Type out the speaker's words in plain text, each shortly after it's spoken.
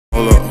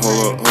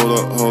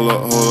hold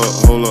up.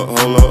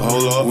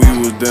 We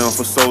was down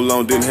for so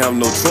long, didn't have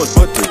no choice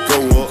but to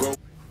go up.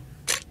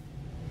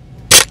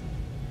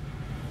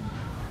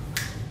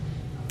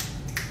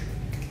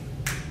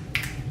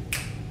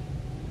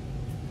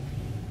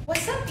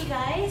 What's up, you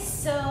guys?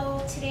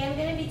 So today I'm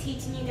going to be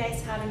teaching you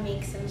guys how to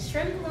make some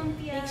shrimp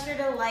lumpia. Make sure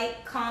to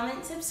like,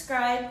 comment,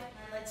 subscribe,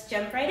 and let's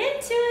jump right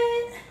into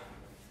it.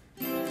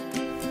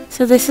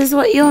 So this is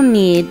what you'll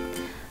need.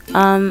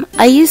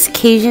 I use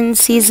Cajun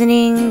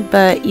seasoning,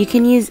 but you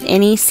can use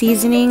any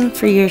seasoning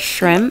for your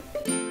shrimp.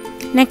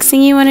 Next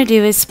thing you want to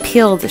do is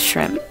peel the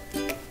shrimp.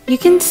 You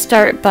can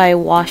start by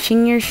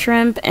washing your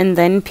shrimp and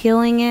then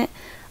peeling it.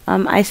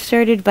 I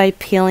started by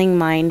peeling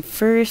mine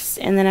first,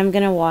 and then I'm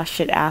going to wash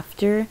it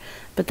after,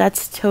 but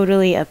that's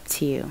totally up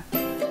to you.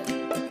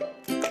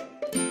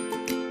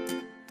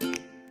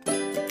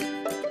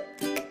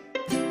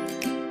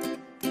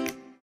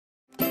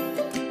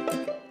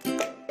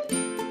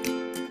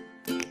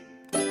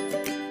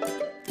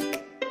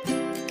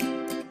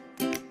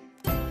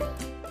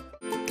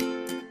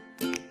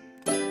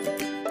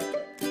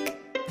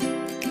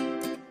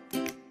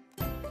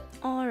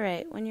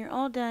 Alright, when you're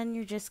all done,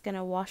 you're just going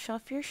to wash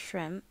off your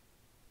shrimp.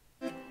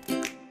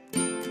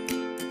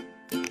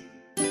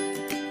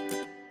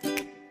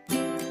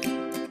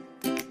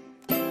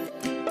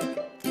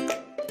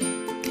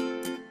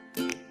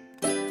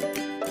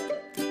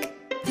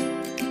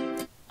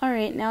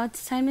 Alright, now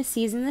it's time to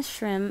season the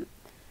shrimp.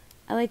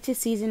 I like to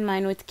season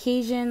mine with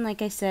Cajun.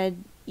 Like I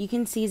said, you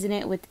can season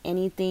it with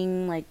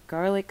anything like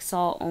garlic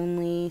salt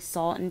only,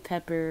 salt and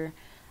pepper.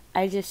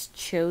 I just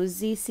chose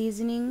these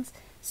seasonings,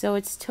 so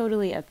it's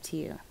totally up to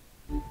you.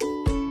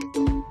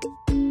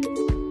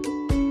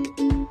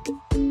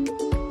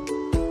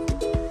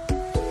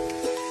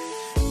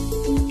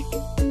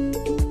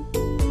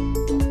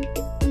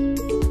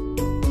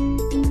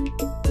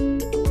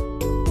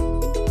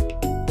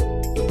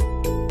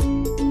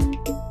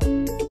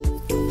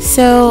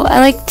 So I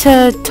like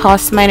to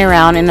toss mine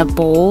around in a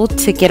bowl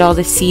to get all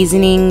the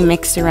seasoning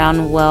mixed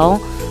around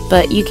well,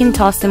 but you can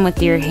toss them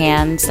with your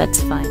hands,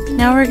 that's fine.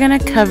 Now we're gonna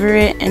cover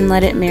it and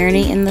let it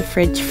marinate in the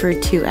fridge for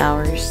 2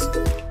 hours.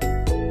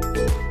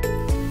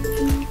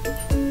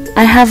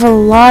 I have a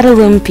lot of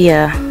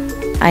lumpia.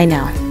 I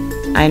know.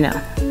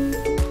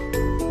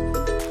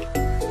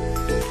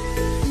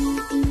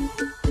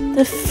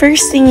 The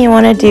first thing you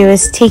want to do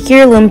is take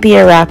your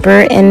lumpia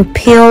wrapper and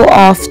peel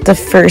off the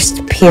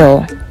first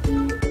peel.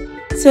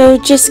 So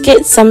just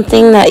get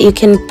something that you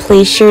can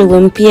place your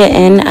lumpia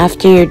in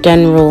after you're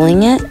done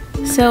rolling it.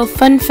 So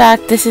fun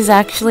fact, this is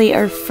actually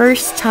our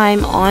first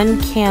time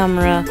on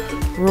camera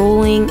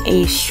rolling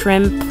a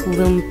shrimp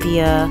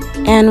lumpia,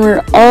 and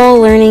we're all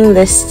learning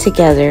this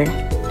together.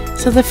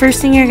 So the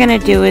first thing you're going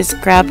to do is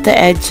grab the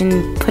edge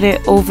and put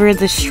it over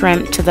the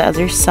shrimp to the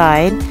other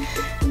side.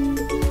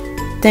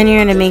 Then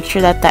you're going to make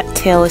sure that that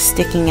tail is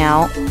sticking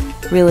out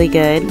really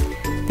good.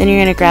 Then you're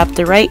going to grab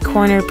the right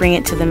corner, bring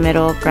it to the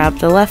middle, grab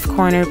the left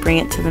corner, bring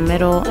it to the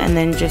middle, and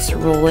then just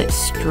roll it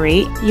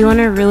straight. You want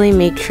to really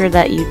make sure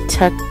that you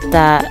tuck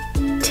that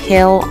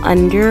tail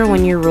under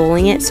when you're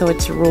rolling it so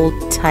it's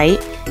rolled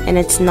tight and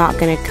it's not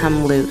going to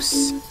come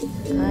loose.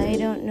 I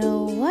don't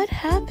know what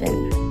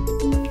happened.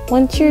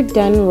 Once you're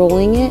done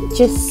rolling it,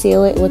 just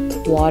seal it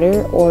with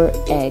water or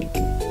egg.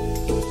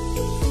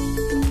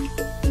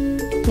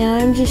 Now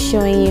I'm just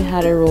showing you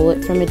how to roll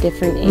it from a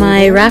different angle.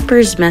 My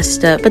wrapper's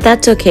messed up, but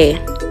that's okay.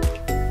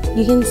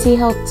 You can see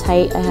how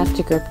tight I have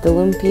to grip the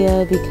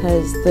lumpia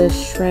because the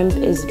shrimp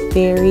is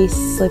very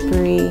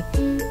slippery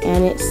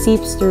and it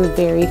seeps through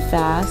very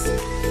fast.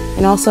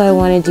 And also I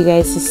wanted you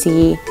guys to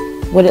see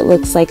what it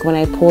looks like when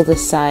I pull the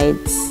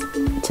sides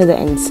to the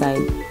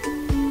inside.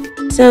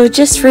 So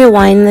just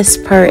rewind this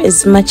part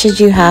as much as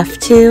you have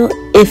to,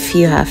 if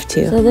you have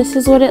to. So this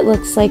is what it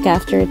looks like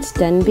after it's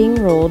done being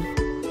rolled.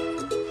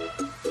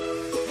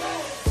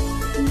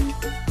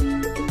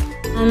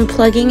 I'm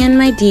plugging in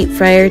my deep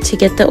fryer to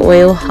get the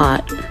oil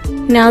hot.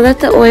 Now that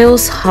the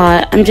oil's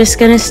hot, I'm just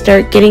going to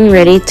start getting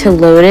ready to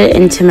load it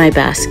into my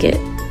basket.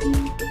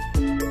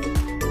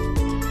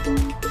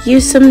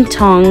 Use some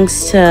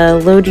tongs to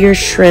load your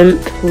shrimp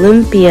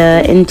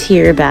lumpia into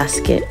your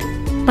basket.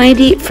 My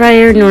deep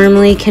fryer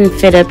normally can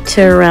fit up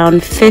to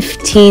around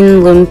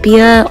 15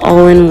 lumpia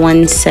all in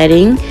one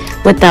setting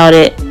without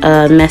it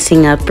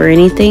messing up or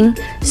anything,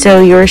 so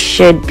yours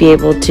should be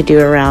able to do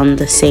around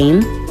the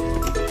same.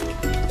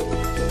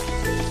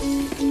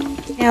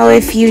 Now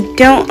if you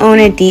don't own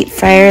a deep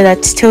fryer,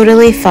 that's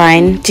totally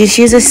fine. Just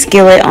use a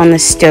skillet on the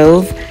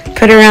stove.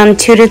 Put around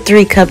 2 to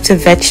 3 cups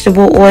of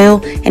vegetable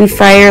oil and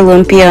fry your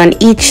lumpia on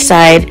each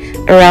side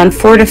around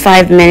 4 to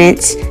 5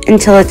 minutes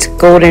until it's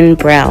golden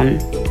brown.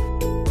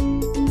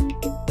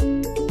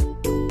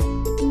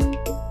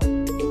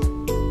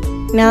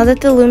 Now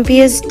that the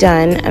lumpia is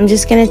done, I'm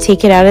just going to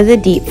take it out of the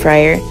deep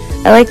fryer.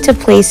 I like to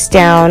place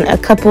down a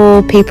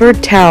couple paper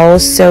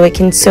towels so it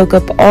can soak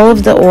up all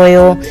of the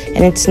oil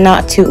and it's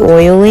not too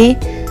oily.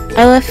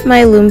 I left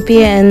my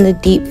lumpia in the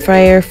deep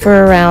fryer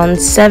for around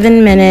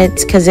 7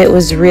 minutes because it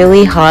was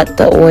really hot,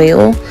 the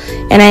oil,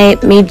 and I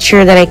made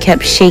sure that I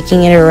kept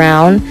shaking it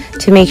around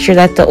to make sure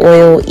that the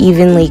oil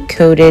evenly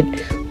coated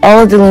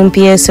all of the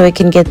lumpia so it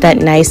can get that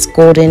nice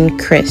golden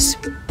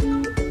crisp.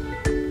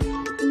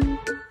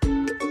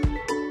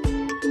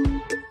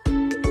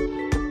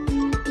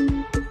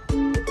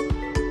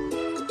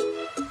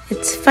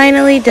 It's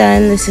finally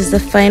done. This is the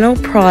final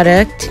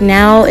product.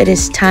 Now it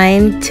is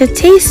time to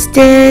taste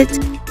it.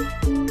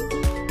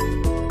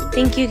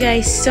 Thank you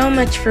guys so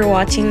much for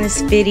watching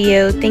this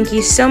video. Thank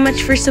you so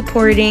much for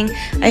supporting.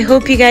 I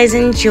hope you guys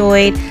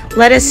enjoyed.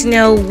 Let us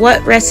know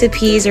what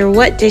recipes or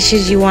what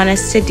dishes you want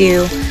us to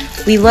do.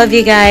 We love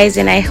you guys,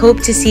 and I hope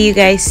to see you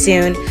guys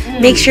soon.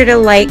 Make sure to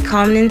like,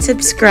 comment, and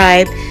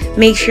subscribe.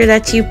 Make sure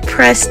that you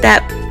press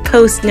that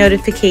post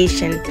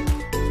notification.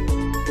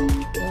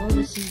 Well,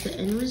 this is the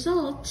end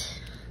result.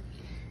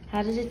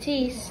 How does it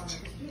taste?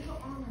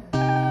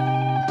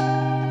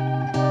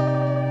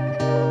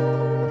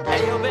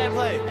 Hey, yo, band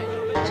play.